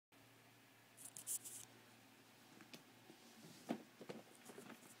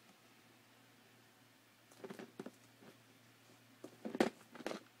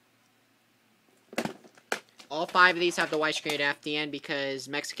All 5 of these have the widescreen at the end because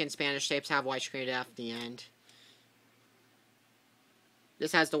Mexican Spanish tapes have widescreen at the end.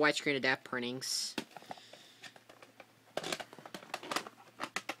 This has the widescreen adapt printings.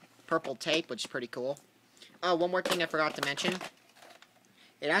 Purple tape, which is pretty cool. Oh, one more thing I forgot to mention.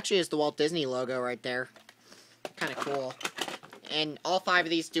 It actually is the Walt Disney logo right there. Kind of cool. And all 5 of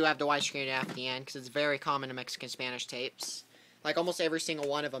these do have the widescreen at the end because it's very common in Mexican Spanish tapes. Like almost every single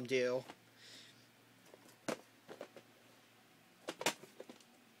one of them do.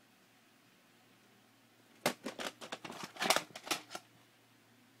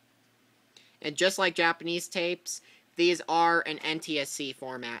 And just like Japanese tapes, these are an NTSC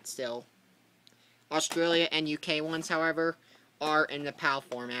format still. Australia and UK ones, however, are in the PAL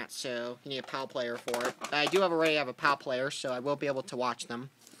format, so you need a PAL player for it. But I do already have a PAL player, so I will be able to watch them.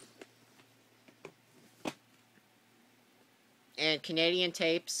 And Canadian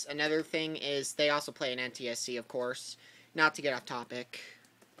tapes, another thing is they also play an NTSC, of course. Not to get off topic.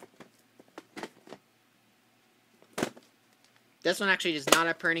 This one actually does not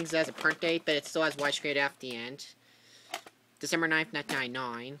have printings. It has a print date, but it still has widescreen at the end. December 9th,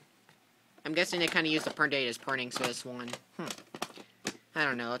 1999. I'm guessing they kind of use the print date as printings for this one. I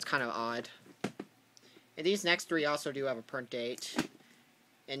don't know. It's kind of odd. And these next 3 also do have a print date.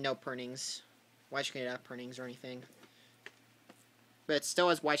 And no printings. Widescreen at printings or anything. But it still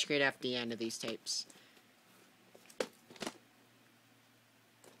has widescreen at the end of these tapes.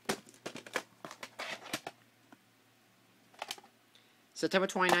 September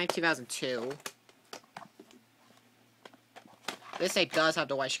 29th, 2002. This tape does have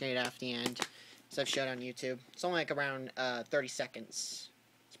the widescreen at the end, as I've showed on YouTube. It's only like around 30 seconds.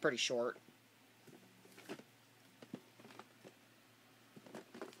 It's pretty short.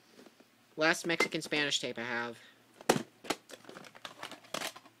 Last Mexican Spanish tape I have.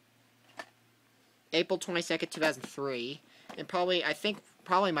 April 22nd, 2003. And I think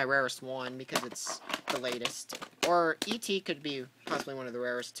probably my rarest one because it's the latest. Or E.T. could be possibly one of the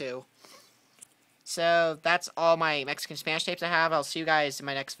rarest too. So that's all my Mexican Spanish tapes I have. I'll see you guys in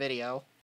my next video.